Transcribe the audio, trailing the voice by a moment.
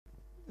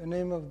In the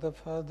name of the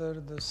Father,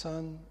 the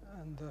Son,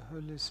 and the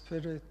Holy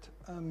Spirit.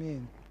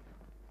 Amen.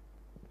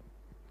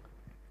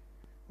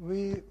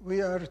 We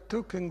are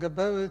talking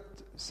about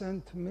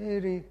Saint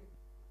Mary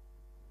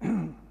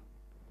in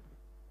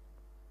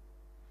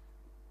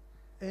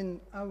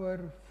our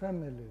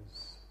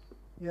families,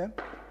 yeah?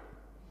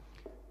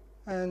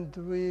 And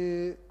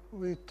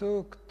we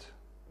talked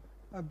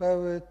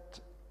about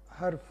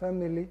her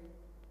family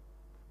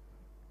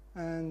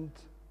and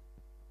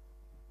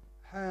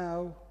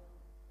how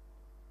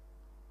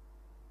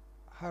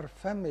her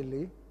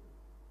family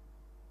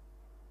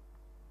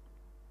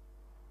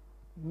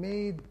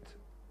made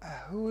a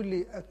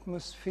holy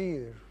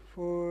atmosphere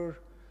for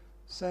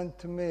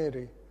Saint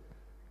Mary,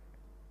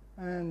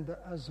 and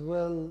as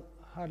well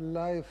her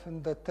life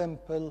in the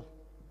temple.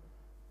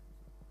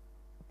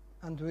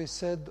 And we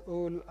said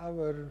all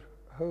our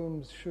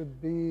homes should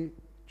be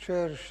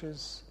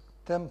churches,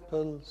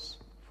 temples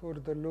for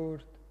the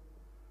Lord.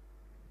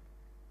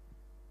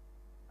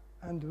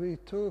 And we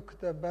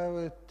talked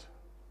about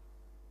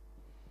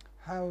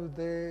how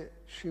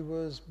she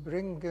was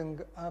bringing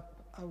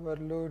up our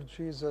Lord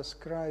Jesus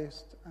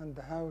Christ and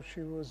how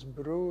she was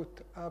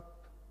brought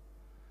up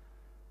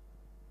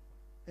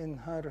in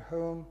her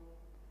home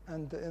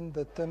and in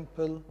the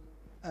temple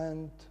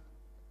and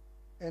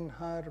in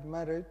her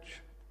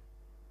marriage.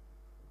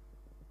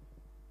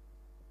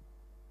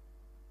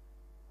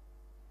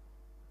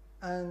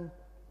 And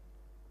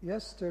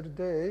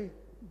yesterday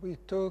we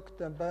talked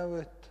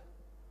about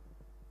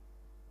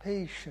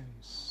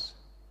patience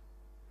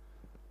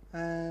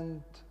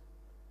and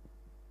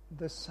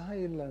the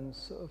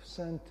silence of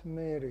Saint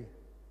Mary.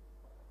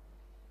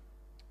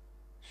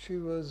 She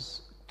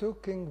was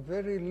talking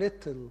very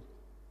little,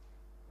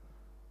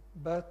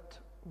 but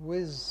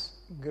with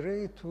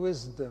great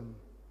wisdom.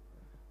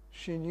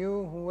 She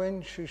knew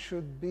when she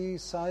should be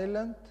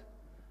silent,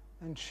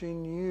 and she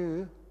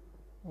knew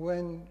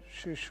when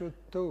she should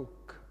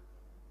talk.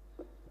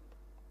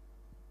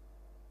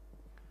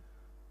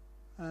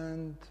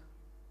 And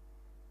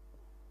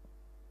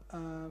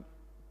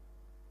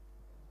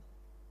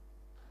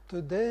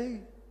today,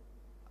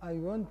 I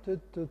wanted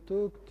to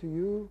talk to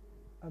you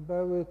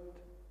about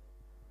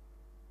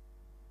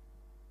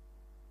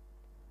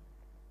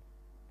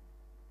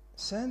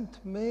Saint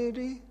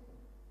Mary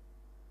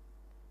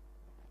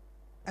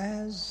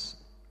as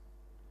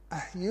a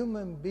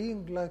human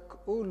being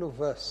like all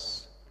of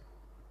us.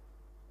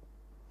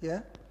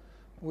 Yeah?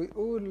 We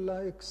all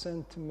like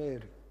Saint Mary.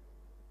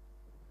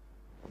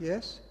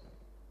 Yes?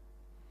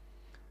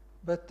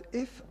 But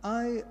if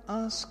I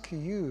ask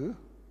you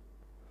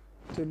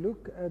to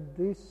look at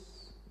this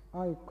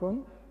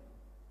icon,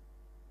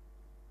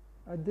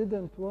 I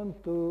didn't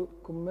want to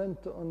comment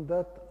on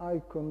that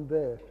icon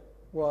there.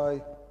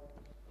 Why?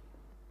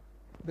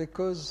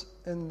 Because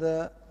in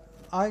the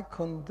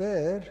icon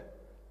there,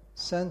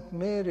 Saint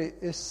Mary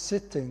is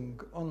sitting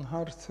on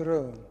her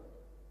throne.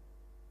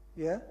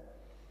 Yeah?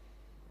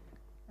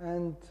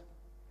 And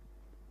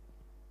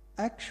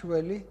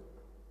actually,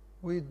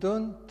 we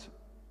don't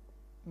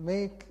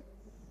make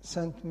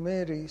Saint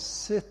Mary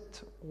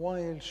sit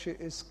while she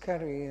is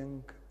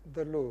carrying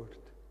the Lord.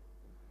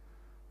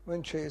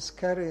 When she is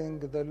carrying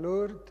the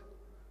Lord,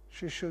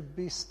 she should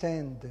be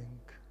standing.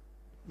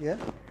 Yeah?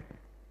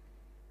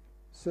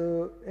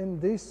 So in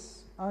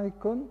this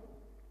icon,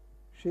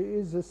 she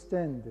is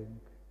standing.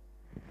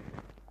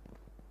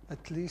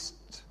 At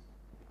least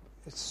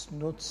it's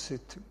not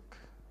sitting.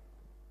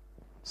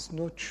 It's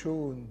not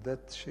shown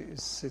that she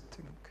is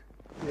sitting.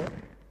 Yeah?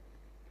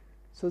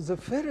 So the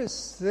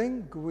first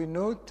thing we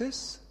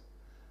notice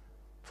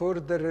for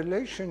the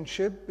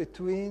relationship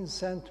between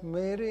Saint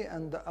Mary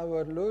and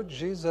our Lord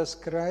Jesus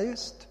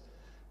Christ,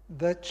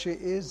 that she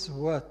is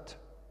what?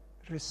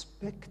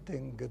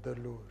 Respecting the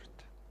Lord,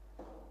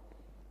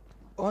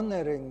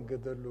 honoring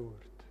the Lord.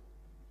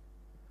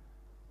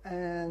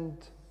 And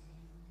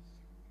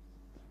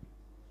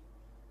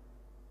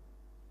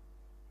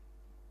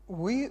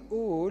we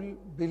all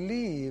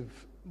believe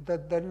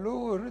that the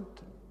Lord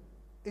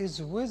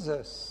is with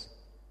us.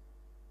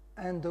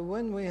 And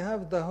when we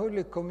have the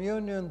Holy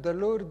Communion, the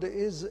Lord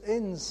is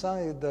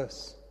inside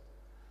us.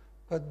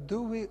 But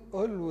do we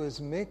always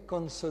make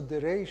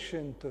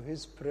consideration to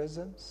His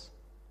presence?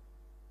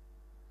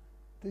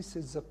 This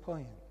is the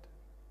point.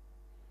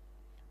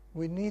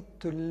 We need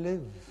to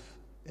live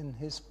in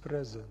His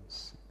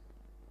presence.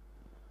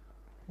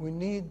 We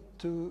need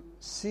to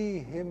see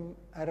Him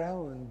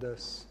around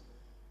us.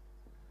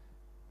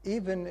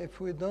 Even if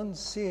we don't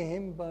see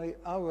Him by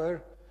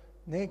our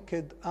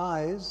naked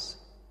eyes,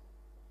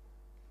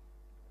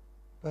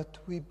 but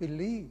we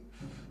believe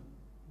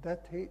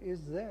that He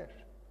is there.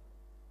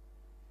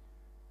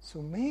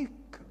 So make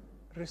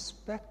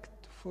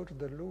respect for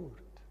the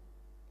Lord.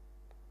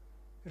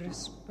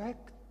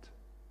 Respect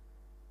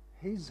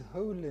His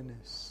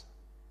holiness.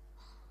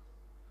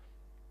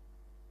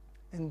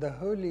 In the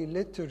Holy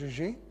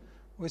Liturgy,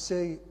 we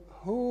say,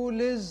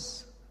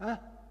 Holies,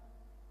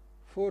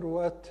 for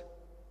what?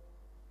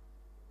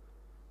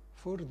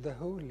 For the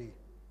holy.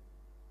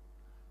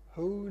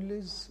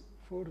 Holies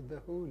for the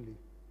holy.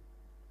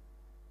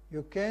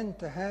 You can't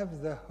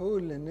have the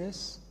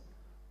holiness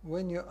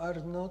when you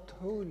are not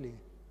holy.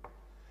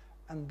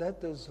 And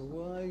that is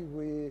why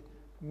we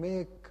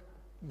make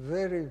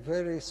very,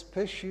 very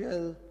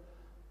special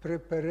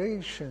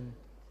preparation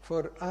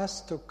for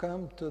us to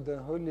come to the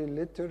Holy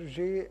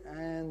Liturgy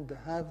and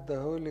have the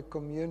Holy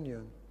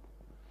Communion.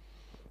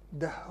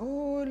 The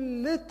whole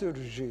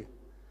liturgy,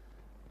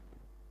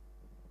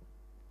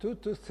 2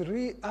 to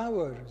 3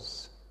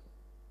 hours,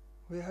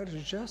 we are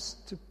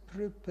just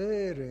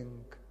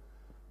preparing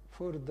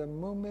for the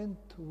moment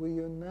we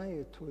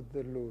unite with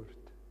the Lord.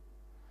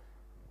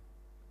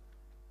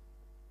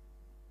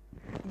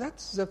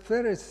 That's the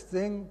first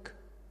thing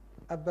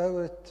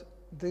about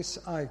this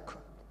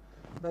icon.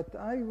 But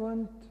I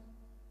want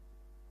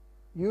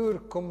your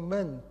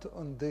comment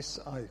on this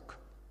icon.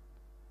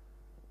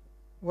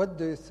 What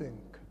do you think?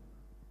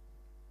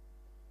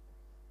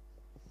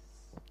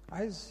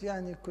 عايز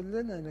يعني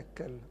كلنا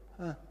نتكلم.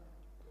 ها؟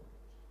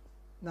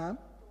 نعم؟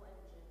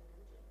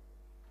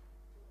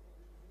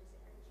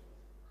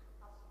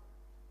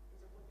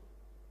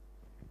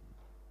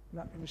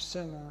 لا مش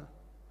سامع.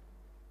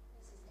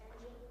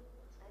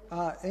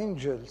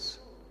 Angels.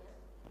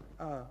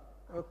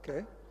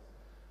 Okay.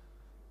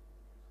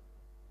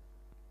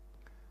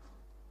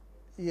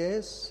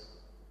 Yes.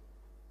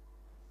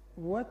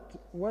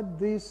 What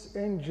this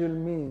angel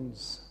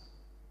means?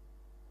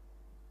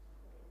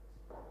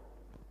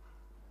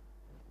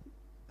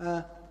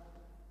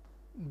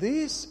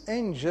 These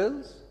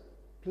angels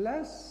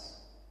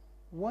plus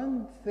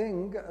one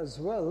thing as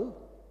well.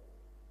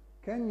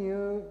 Can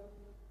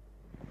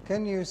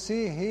you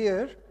see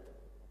here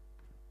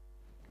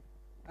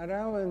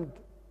around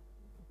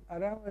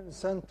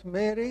St.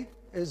 Mary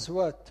is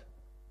what?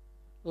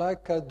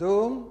 Like a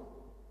dome.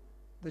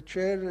 The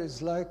chair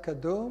is like a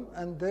dome,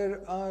 and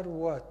there are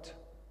what?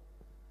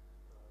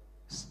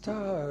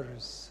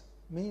 Stars.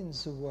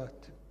 Means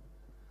what?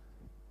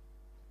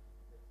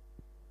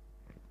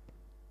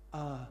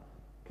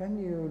 Can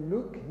you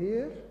look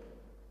here?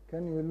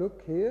 Can you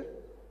look here?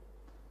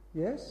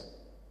 Yes?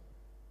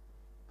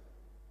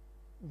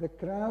 The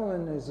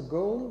crown is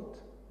gold,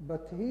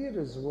 but here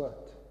is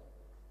what?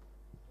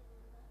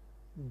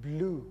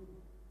 Blue.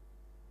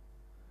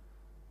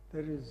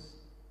 There is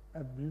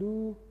a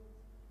blue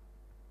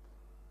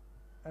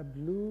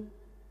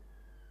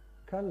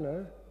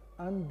color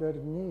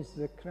underneath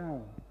the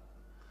crown,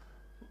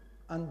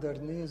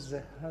 underneath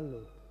the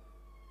halo,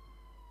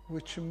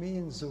 which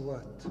means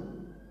what?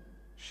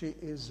 She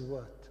is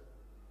what?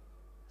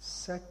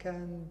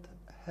 Second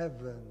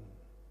heaven.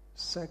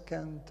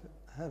 Second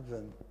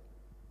heaven.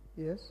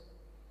 Yes?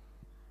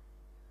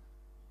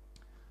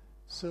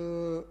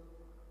 So,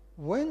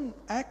 when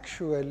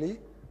actually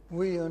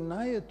we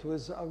unite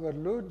with our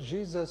Lord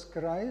Jesus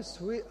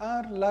Christ, we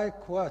are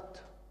like what?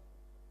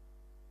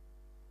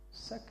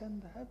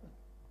 Second heaven.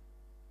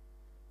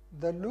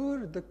 The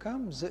Lord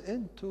comes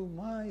into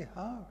my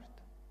heart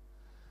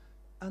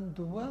and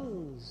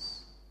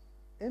dwells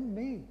in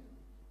me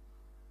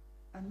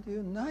and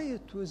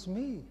unites with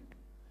me.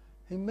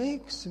 He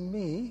makes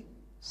me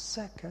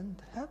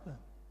second heaven.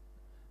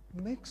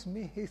 He makes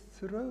me his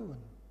throne.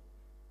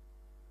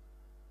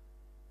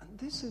 And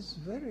this is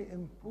very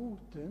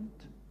important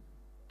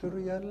to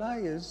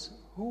realize,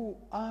 who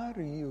are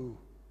you?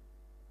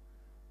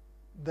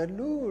 The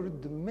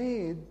Lord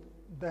made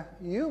the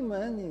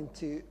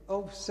humanity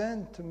of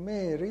Saint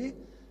Mary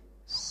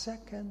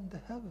second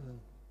heaven.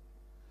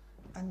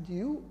 And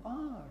you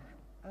are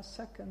a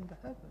second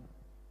heaven.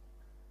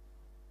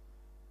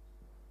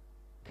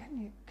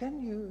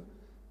 Can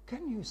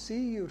you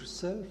see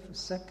yourself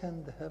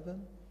second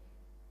heaven?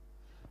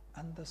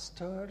 And the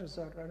stars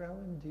are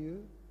around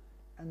you,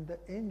 and the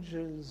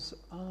angels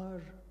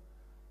are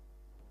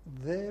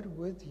there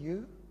with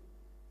you?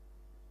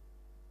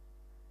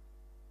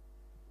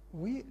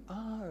 We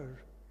are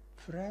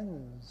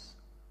friends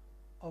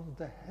of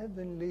the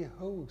heavenly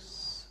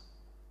hosts,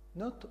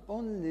 not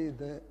only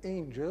the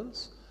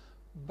angels,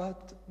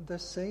 but the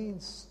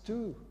saints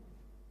too.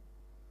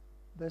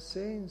 The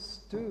saints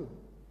too.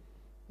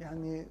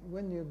 Yani,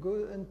 when you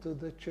go into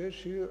the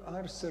church, you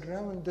are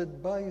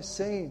surrounded by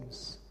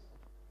saints.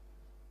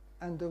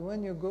 And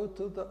when you go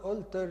to the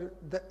altar,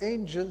 the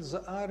angels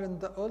are in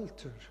the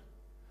altar.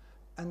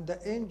 And the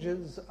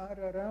angels are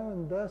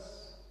around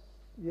us,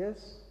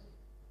 yes,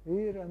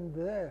 here and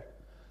there.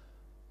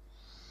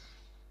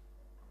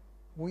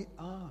 We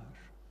are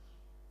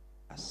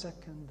a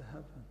second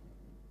heaven.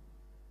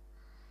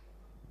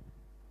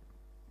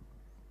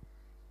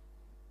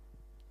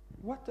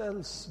 What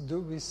else do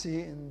we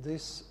see in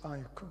this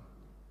icon?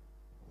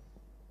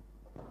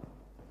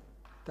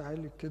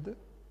 تعالي كده،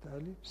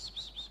 تعالي.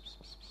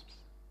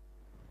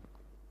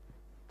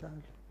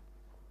 تعالي.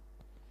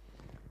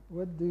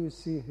 What do you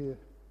see here?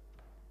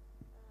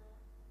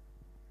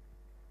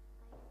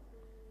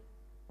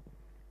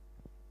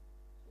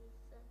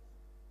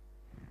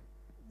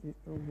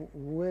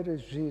 Where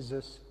is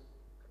Jesus?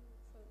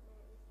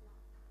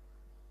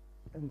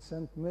 In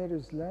St.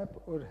 Mary's lap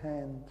or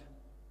hand?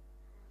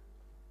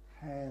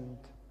 Hand.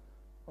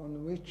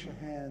 On which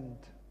hand?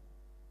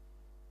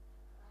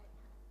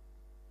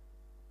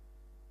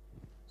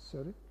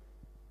 Sorry?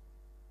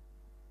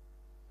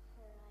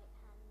 Her right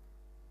hand.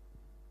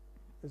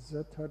 Is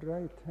that her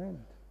right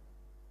hand?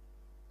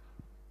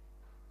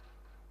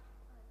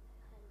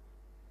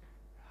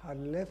 Her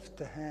left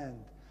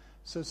hand.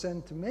 So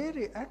Saint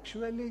Mary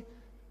actually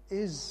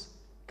is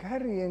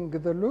carrying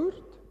the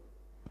Lord?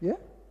 Yeah?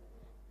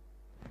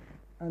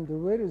 And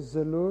where is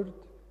the Lord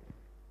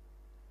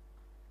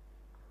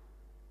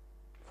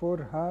for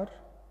her?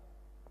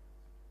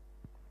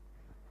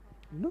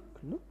 Look.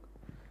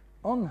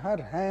 On her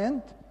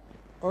hand,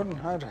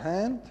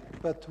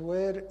 but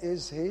where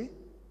is he?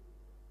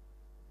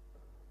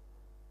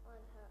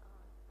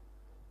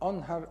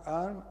 On her arm. On her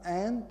arm,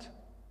 and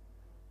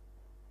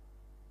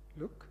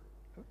look.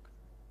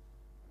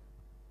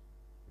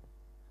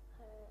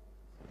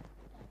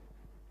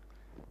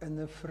 In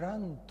the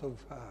front of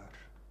her.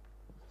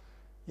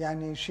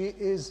 Yani she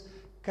is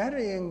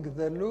carrying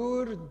the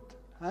Lord,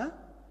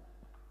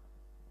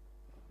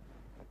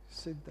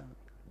 Sit down.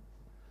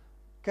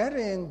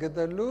 Carrying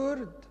the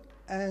Lord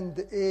and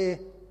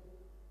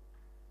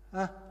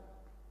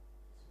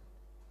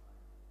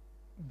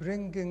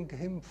bringing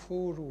him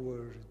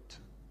forward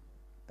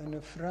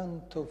in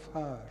front of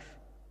her,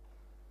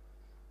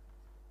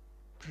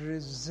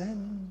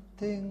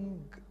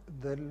 presenting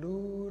the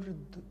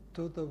Lord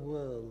to the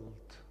world.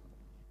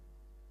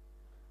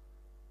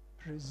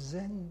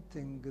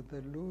 Presenting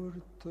the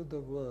Lord to the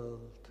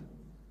world.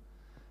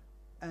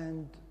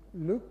 And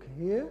look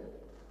here,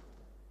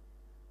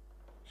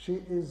 she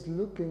is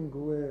looking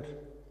where?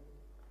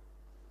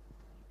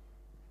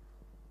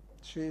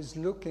 She is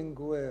looking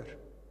where?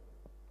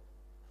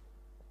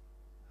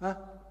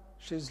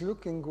 She's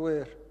looking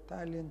where?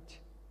 تعالي انت.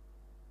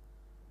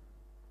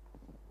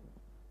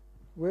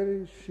 Where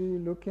is she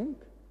looking?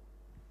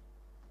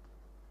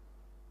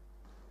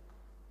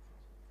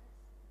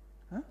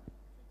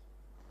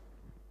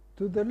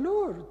 To the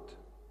Lord.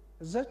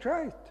 Is that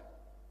right?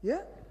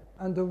 Yeah?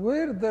 And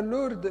where the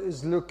Lord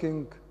is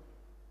looking?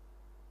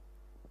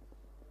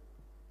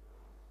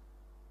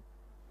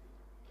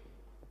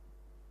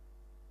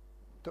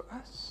 To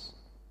us.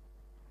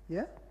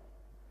 Yeah?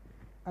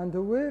 And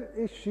where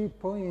is she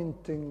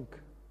pointing?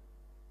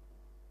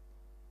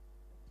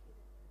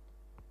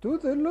 To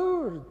the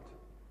Lord.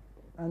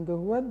 And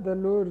what the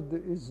Lord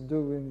is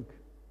doing?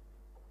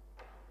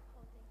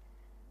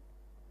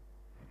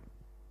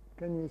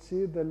 Can you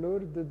see the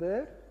Lord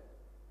there?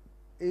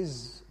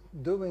 Is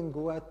doing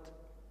what?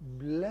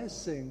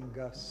 Blessing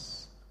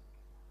us.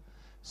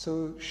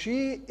 So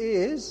she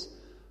is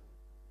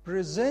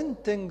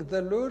presenting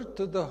the Lord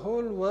to the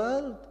whole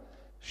world.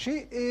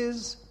 She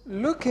is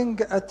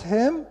looking at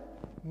him,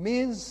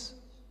 means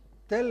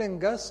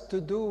telling us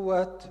to do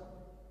what?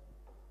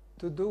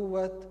 To do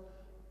what?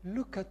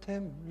 Look at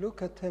him,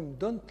 look at him.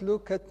 Don't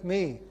look at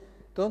me.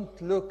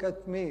 Don't look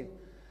at me.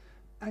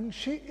 And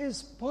she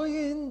is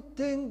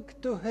pointing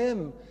to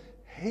him.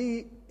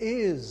 He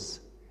is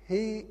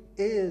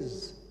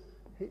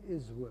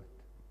what?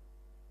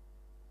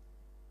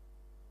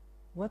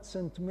 What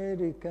St.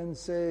 Mary can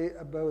say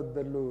about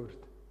the Lord?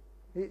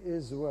 He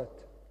is what?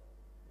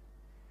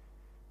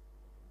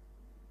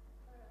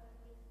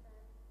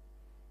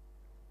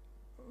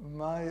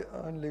 My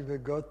only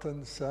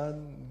begotten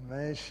Son,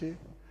 ماشي.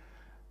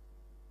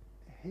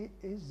 He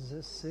is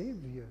the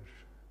Savior.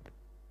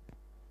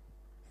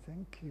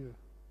 Thank you.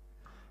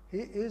 He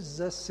is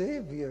the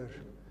Savior.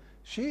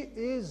 She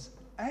is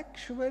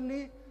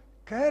actually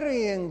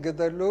carrying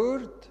the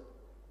Lord,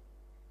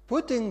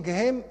 putting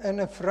him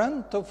in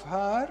front of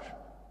her,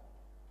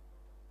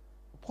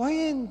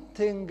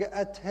 pointing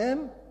at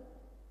him,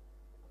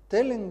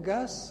 telling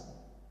us,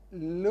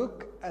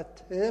 look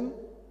at him.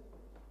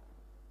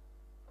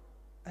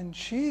 And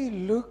she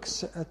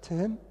looks at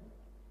him,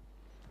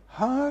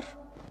 her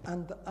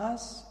and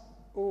us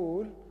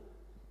all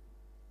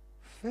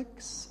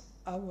fix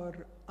our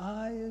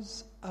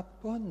eyes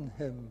upon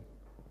him.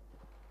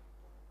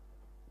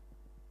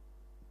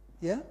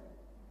 Yeah?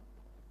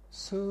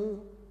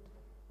 So,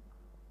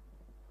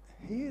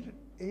 here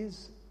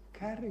is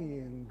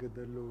carrying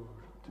the Lord.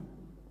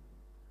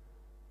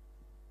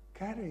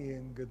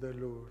 Carrying the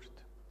Lord.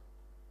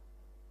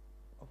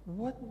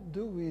 What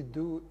do we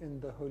do in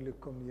the Holy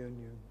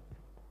Communion?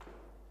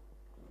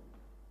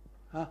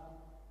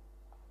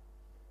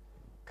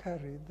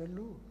 Carry the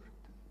Lord.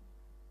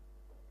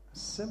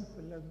 As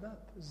simple as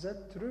that. Is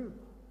that true?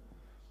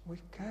 We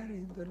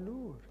carry the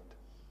Lord.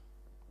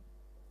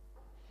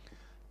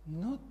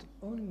 Not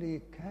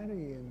only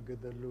carrying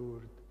the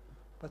Lord,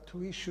 but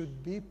we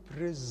should be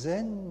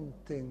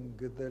presenting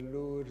the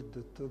Lord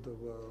to the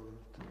world,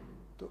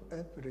 to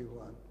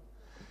everyone.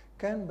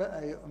 Can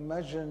I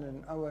imagine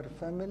in our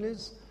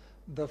families,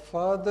 the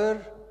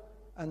father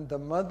and the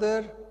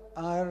mother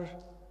are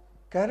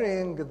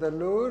carrying the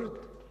Lord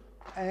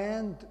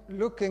and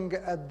looking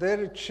at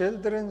their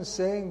children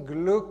saying,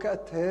 look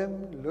at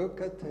him,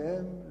 look at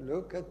him,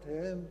 look at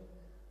him,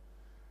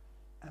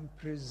 and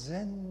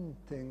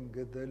presenting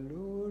the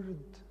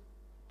Lord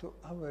to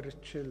our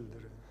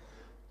children,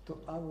 to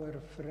our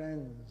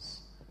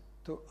friends,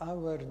 to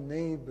our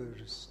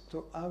neighbors,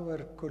 to our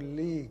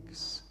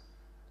colleagues,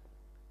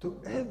 to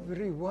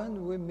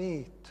everyone we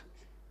meet.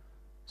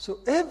 So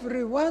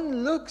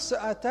everyone looks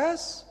at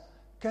us,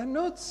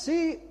 cannot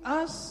see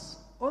us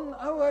on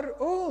our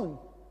own.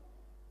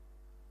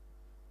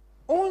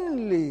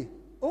 Only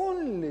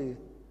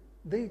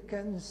they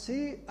can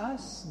see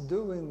us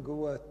doing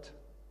what?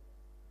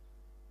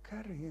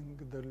 Carrying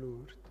the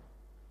Lord,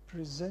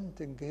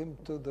 presenting Him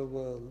to the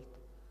world,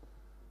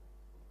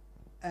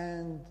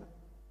 and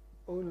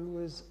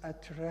always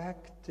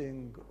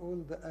attracting all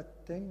the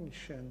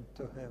attention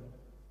to Him.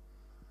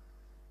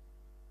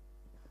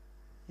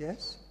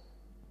 Yes?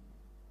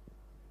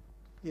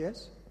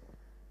 Yes?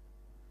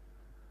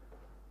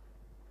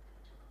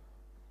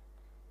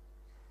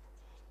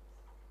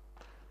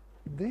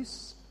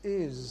 This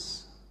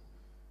is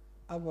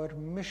our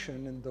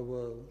mission in the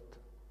world.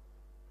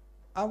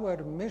 Our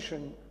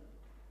mission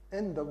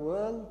in the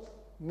world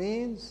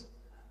means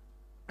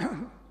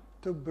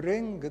to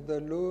bring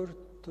the Lord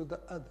to the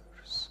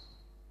others.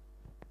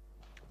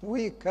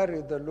 We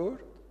carry the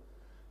Lord,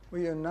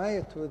 we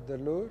unite with the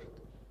Lord,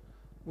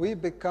 we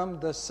become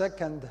the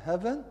second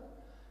heaven,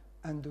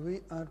 and we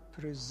are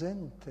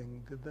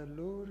presenting the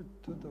Lord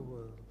to the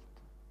world.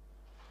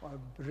 We are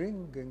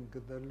bringing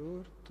the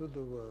Lord to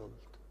the world.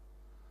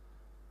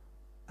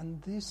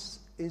 And this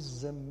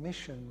is the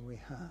mission we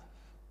have.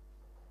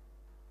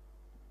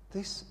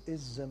 This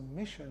is the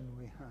mission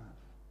we have.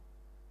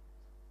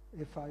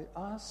 If I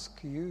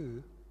ask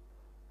you,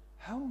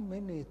 how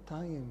many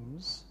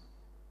times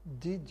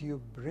did you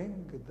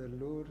bring the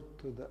Lord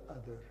to the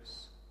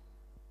others?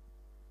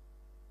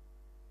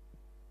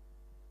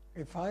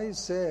 If I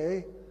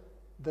say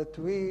that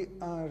we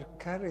are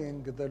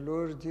carrying the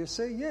Lord, you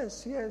say,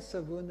 yes,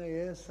 Abuna,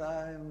 yes,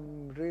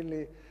 I'm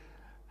really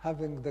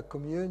having the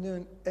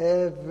communion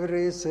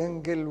every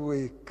single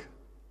week.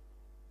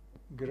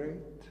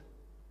 Great.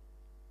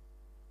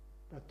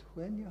 But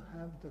when you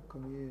have the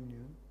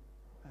communion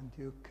and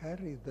you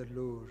carry the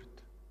Lord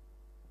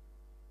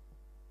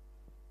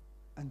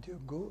and you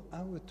go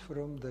out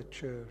from the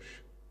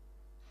church,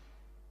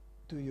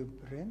 do you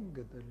bring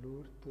the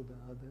Lord to the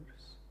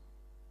others?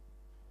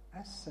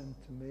 As Saint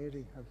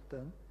Mary have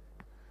done,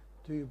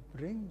 do you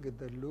bring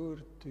the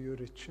Lord to your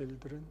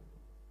children?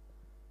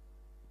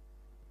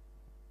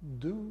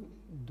 Do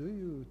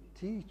you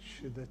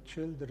teach the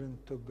children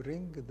to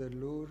bring the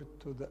Lord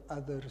to the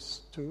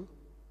others too?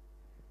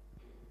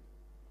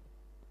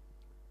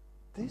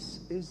 This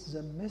is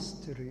the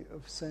mystery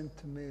of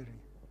Saint Mary.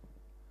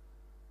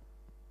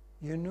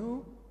 You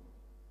know,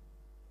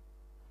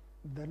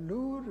 the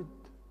Lord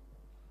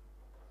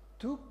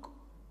took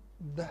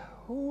the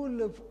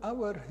whole of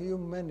our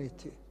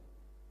humanity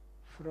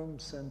from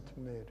Saint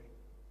Mary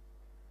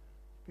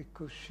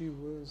because she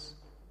was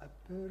a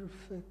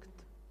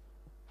perfect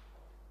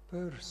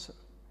person,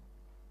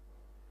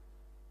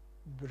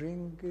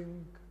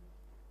 bringing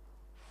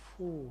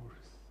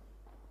forth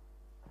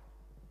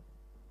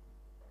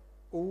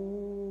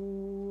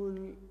all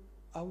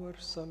our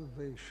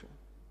salvation.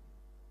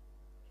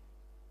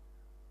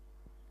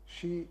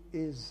 She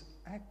is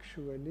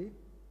actually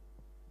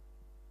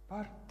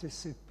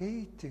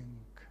participating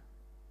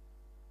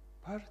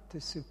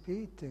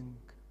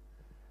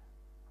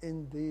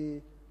in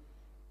the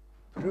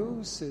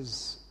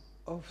process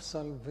of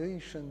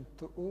salvation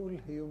to all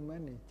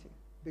humanity,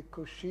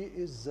 because she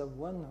is the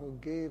one who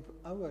gave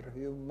our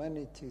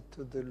humanity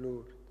to the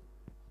Lord.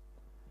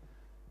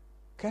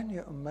 Can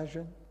you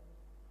imagine?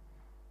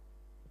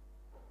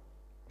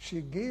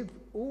 She gave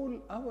all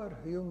our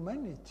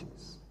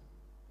humanities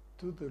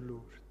to the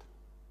Lord.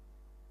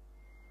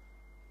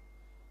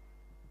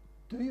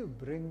 Do you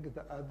bring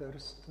the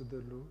others to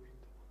the Lord?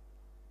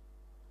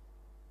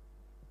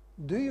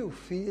 Do you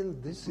feel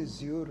this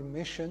is your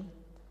mission,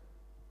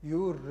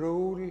 your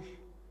role,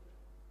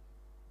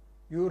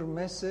 your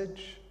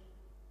message?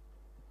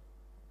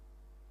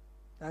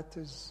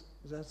 That's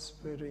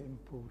very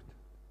important.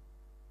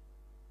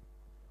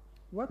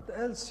 What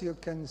else you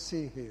can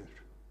see here?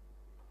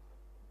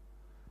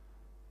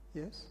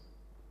 Yes?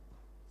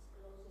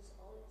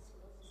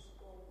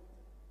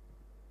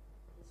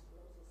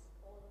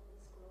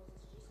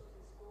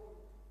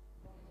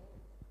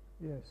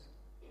 Yes.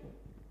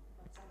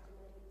 But Santa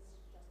Mary is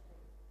just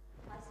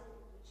a puzzle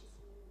which is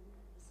in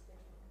this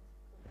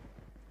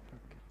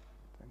Okay,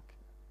 thank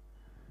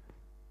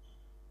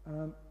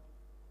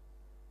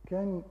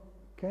you.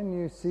 Can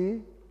you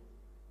see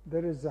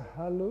there is a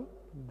halo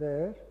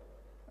there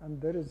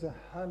and there is a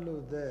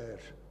halo there?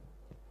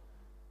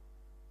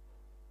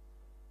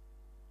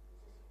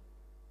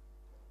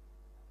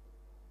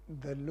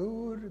 The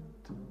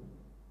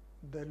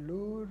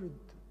Lord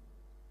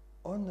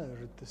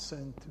honored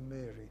Saint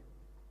Mary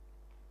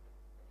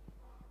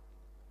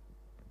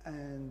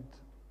and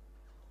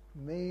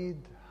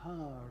made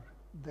her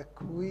the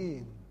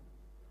queen,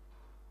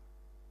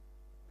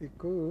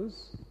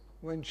 because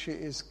when she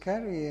is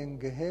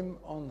carrying him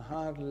on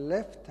her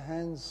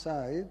left-hand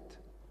side,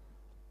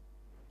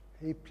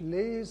 he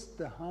placed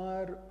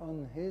her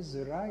on his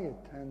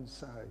right-hand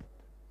side.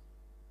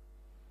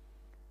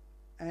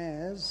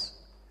 as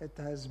it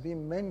has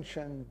been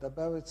mentioned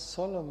about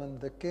Solomon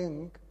the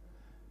king,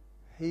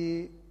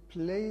 he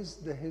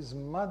placed his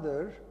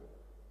mother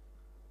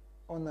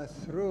on a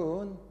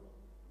throne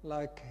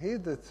like his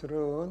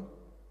throne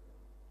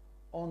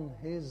on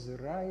his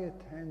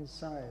right hand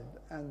side,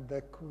 and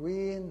the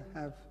queen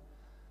have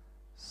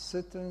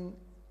sitting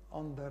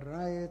on the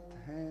right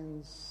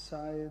hand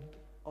side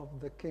of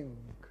the king.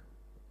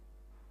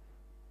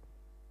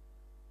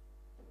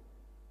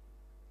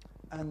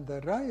 And the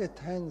right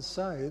hand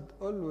side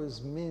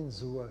always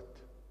means what?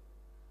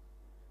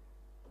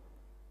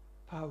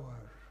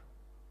 Power,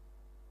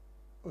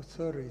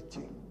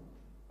 authority,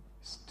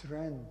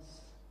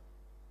 strength.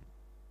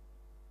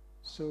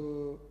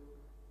 So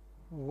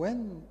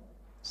when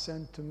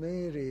Saint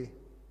Mary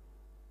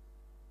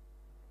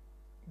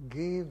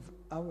gave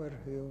our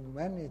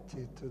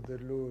humanity to the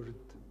Lord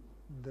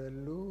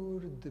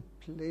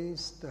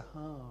placed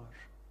her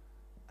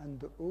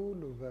and all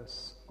of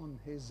us on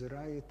his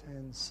right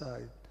hand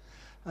side.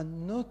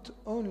 And not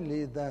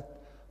only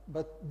that,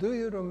 but do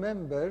you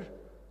remember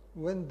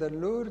when the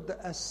Lord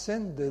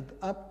ascended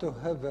up to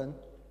heaven,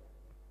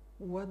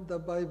 what the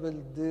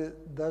Bible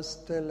does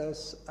tell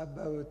us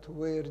about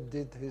where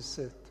did he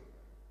sit?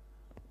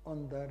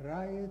 On the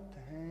right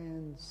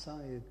hand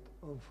side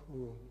of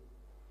whom?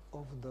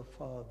 Of the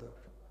Father.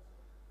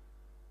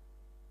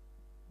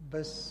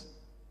 But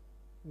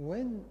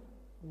when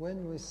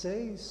we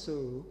say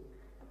so,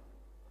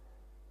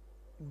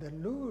 the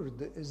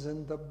Lord is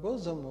in the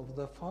bosom of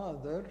the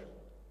Father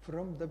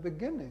from the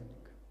beginning.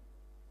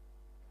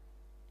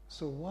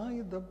 So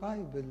why the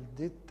Bible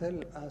did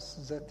tell us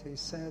that he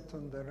sat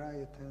on the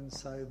right-hand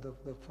side of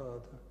the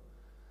Father?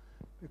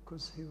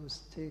 Because he was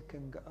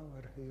taking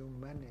our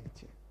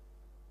humanity.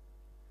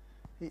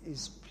 He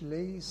is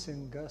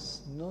placing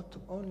us not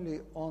only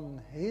on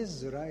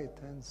his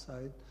right-hand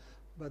side,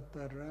 but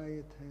the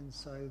right-hand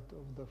side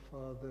of the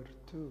Father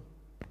too.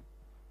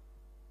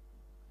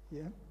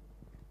 Yeah?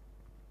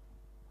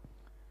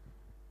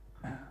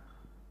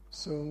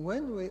 So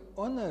when we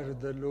honor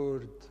the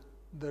Lord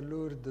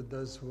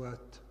does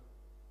what?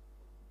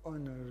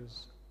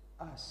 Honors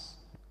us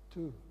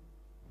too.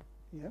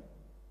 Yeah?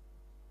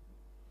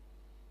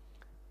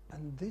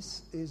 And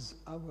this is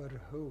our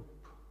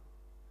hope,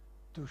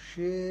 to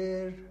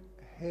share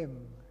him,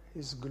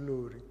 his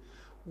glory.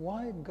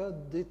 Why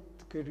God did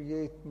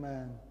create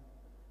man?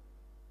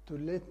 To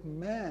let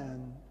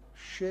man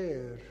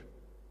share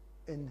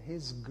in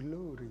his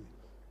glory.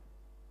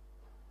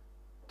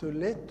 To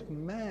let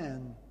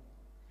man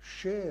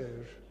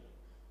share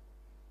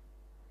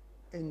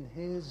in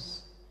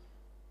his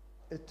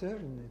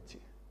eternity.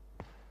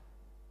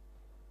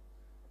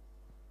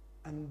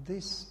 And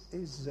this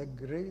is the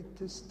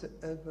greatest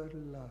ever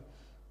love.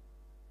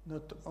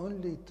 Not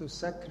only to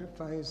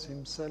sacrifice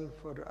himself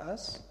for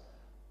us,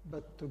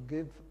 but to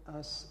give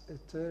us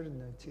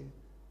eternity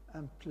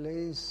and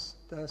place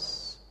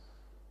us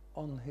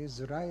on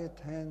his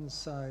right-hand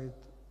side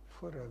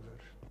forever.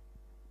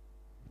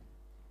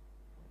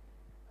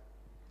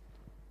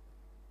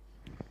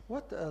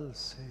 What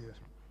else here?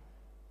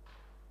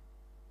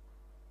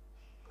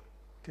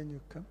 Can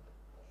you come?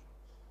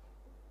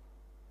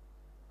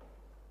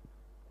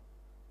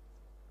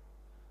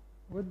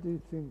 What do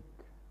you think?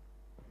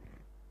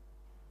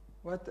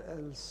 What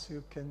else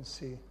you can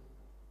see?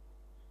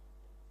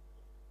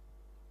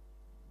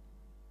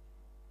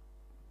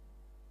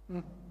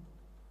 You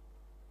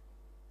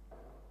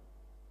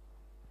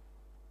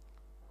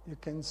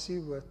can see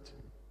what?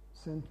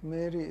 Saint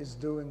Mary is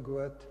doing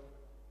what?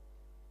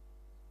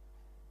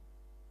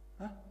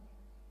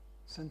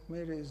 Saint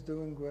Mary is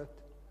doing what?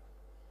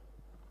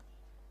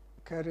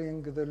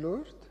 Carrying the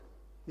Lord?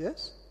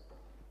 Yes?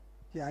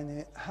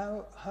 Yani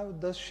how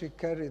does she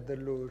carry the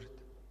Lord?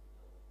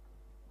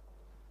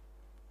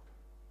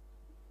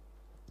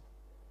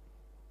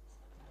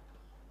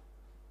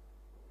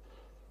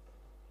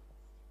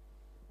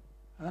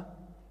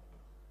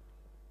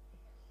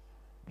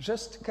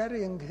 Just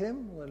carrying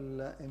him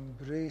or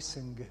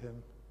embracing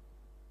him?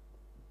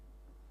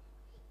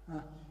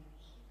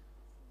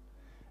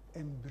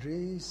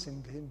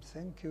 Embracing him.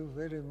 Thank you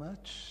very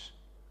much.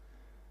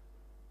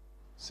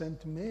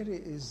 Saint Mary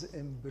is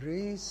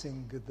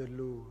embracing the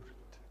Lord.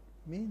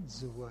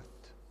 Means what?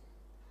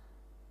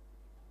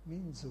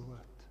 Means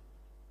what?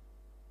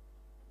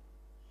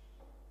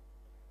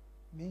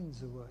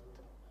 Means what?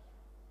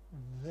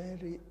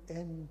 Very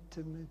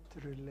intimate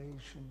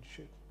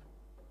relationship.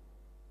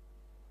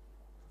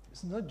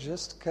 It's not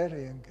just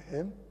carrying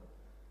him,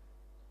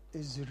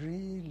 it's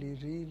really,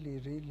 really,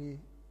 really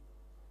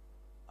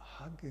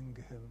hugging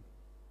him,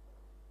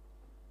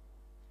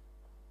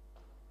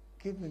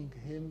 giving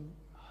him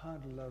her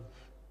love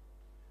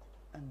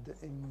and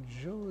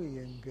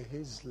enjoying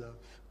his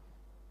love.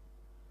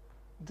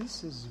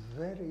 This is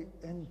very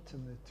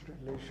intimate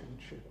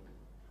relationship.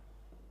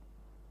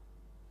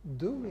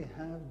 Do we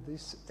have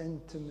this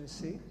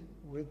intimacy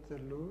with the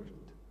Lord?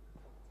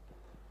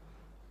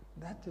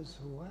 That is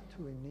what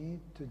we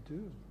need to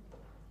do.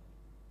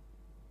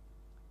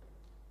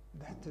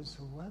 That is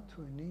what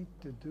we need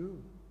to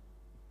do.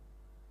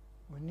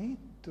 We need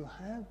to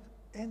have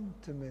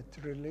intimate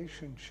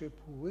relationship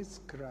with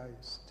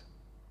Christ.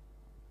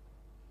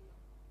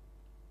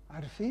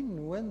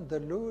 عارفين when the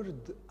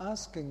Lord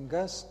asking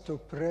us to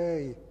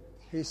pray,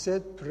 He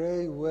said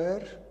pray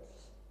where?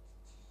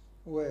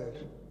 Where?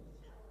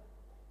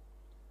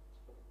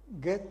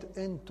 Get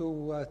into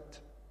what?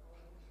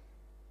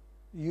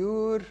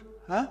 Your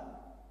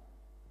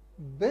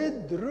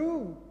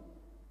bedroom.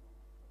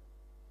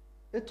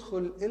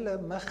 ادخل إلى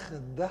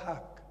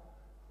مخدعك.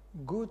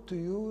 Go to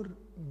your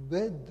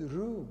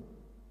bedroom.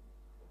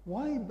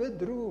 Why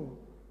bedroom?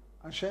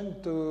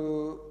 عشان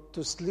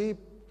to sleep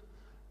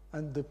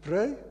and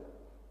pray?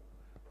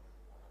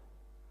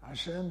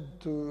 عشان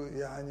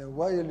يعني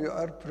while you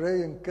are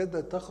praying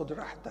كده تاخد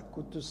راحتك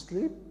و to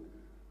sleep?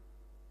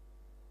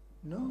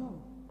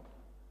 No.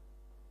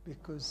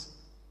 Because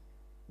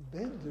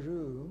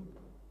bedroom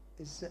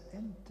is the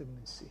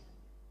intimacy.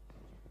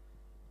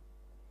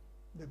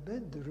 The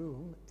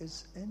bedroom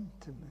is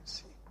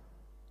intimacy.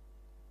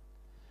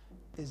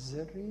 Is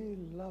the real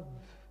love.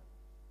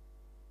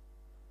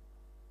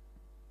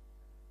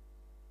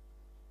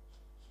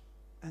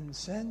 And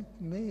Saint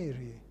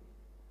Mary,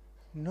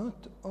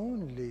 not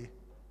only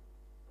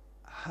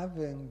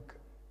having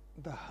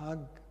the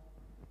hug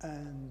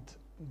and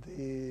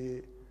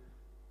the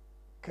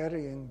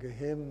carrying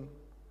him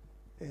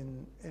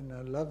in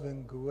a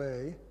loving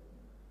way,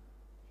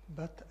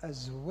 but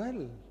as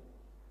well,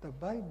 the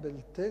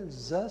Bible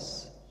tells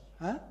us,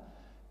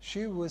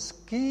 she was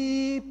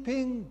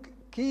keeping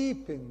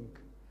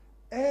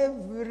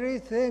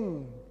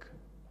everything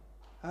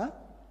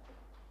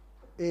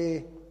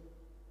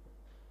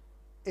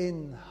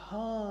in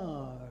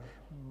her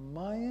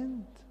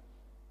mind.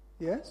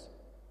 Yes?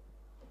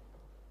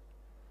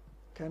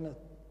 Cannot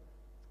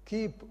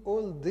keep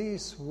all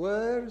these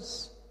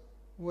words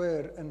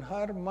where? In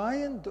her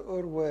mind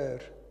or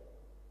where?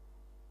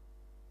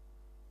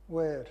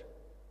 Where?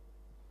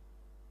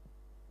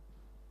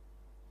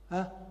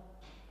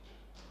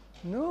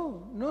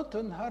 No, not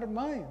in her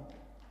mind.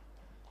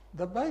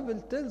 The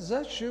Bible tells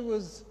us she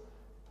was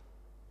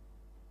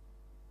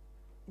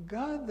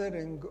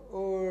gathering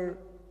or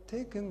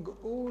taking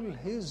all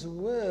his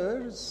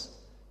words,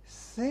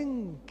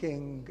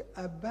 thinking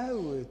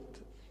about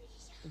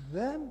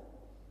them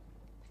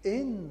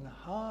in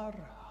her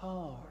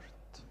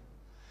heart.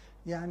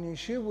 يعني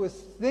she was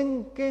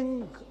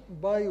thinking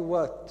by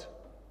what?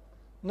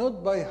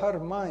 Not by her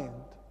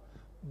mind,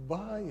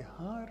 by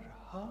her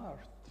heart.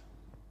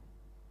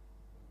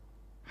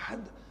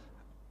 Had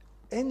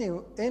any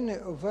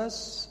of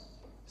us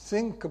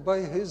think by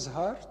his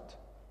heart?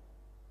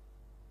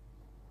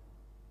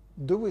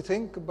 Do we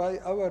think by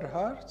our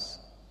hearts?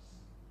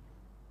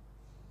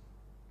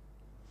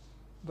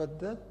 But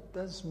that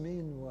does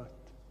mean what?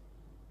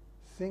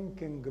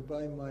 Thinking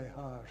by my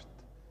heart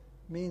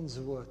means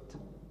what?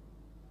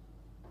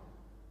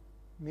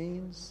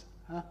 Means,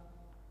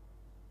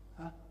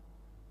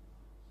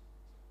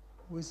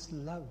 with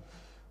love.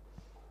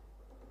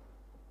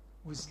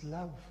 With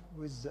love,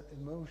 with the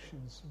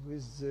emotions,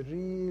 with the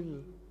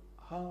real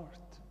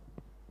heart.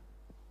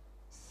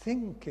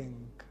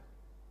 Thinking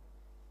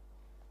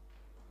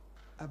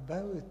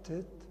about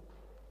it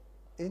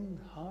in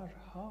her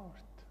heart.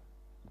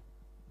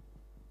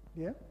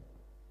 Yeah?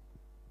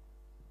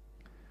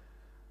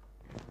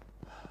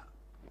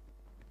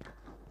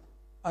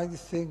 I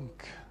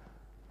think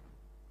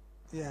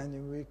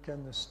we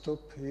can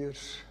stop here.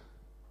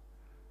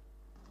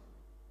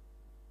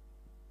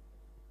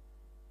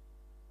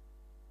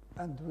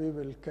 And we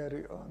will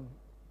carry on.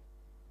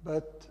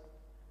 But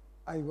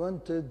I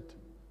wanted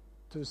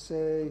to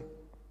say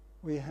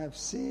we have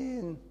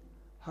seen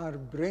her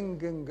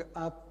bringing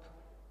up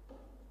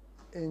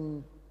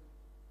in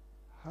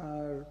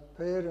her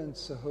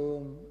parents'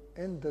 home,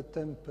 in the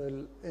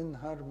temple, in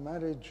her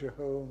marriage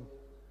home.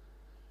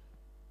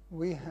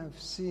 We have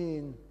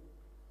seen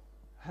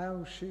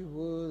how she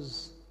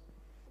was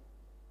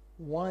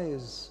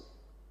wise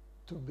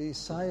to be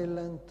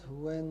silent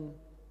when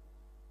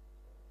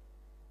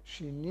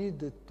she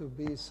needed to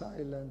be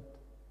silent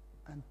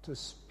and to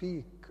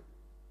speak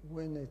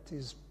when it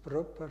is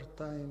proper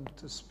time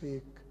to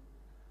speak.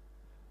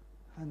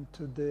 And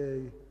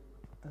today,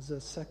 as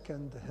a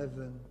second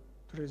heaven,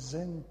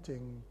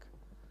 presenting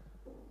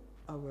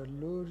our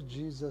Lord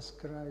Jesus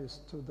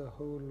Christ to the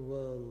whole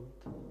world,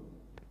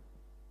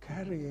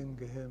 carrying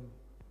him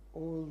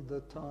all the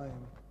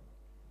time.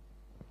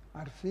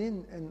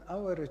 عارفين, in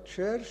our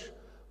church,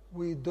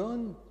 we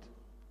don't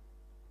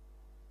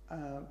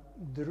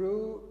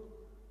draw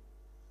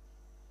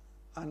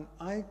an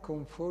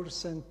icon for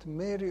Saint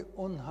Mary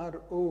on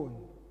her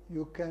own.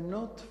 You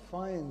cannot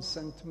find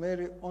Saint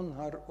Mary on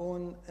her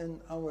own in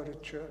our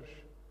church.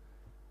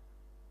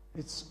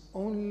 It's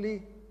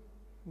only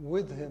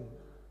with him,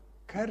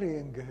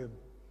 carrying him.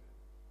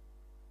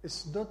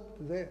 It's not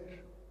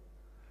there.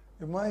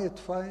 You might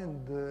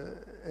find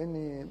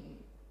any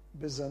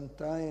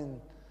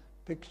Byzantine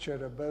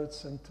picture about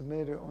Saint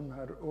Mary on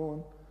her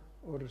own,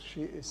 or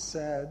she is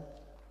sad,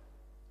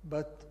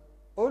 but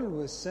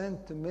always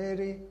Saint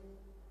Mary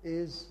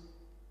is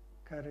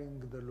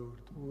carrying the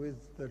Lord,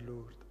 with the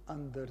Lord,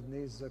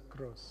 underneath the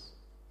cross.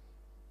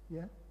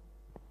 Yeah?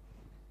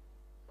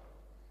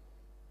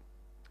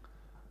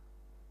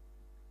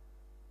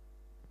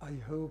 I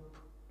hope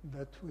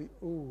that we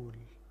all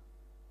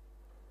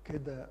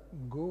كده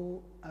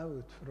go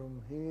out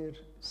from here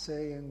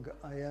saying,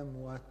 I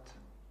am what?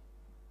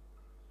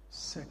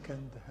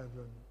 Second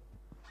heaven.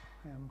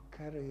 I am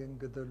carrying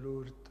the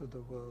Lord to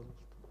the world.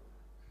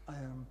 I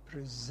am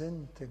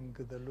presenting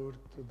the Lord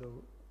to the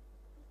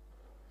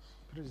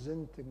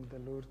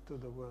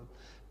world.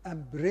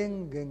 I'm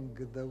bringing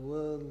the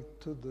world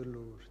to the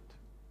Lord.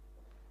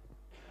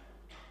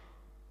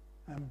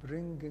 I'm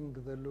bringing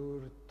the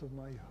Lord to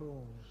my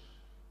home,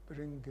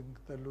 bringing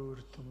the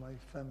Lord to my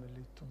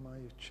family, to my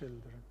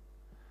children.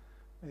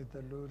 May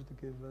the Lord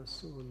give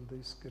us all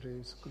this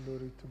grace.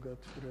 Glory to God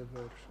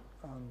forever.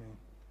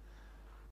 Amen.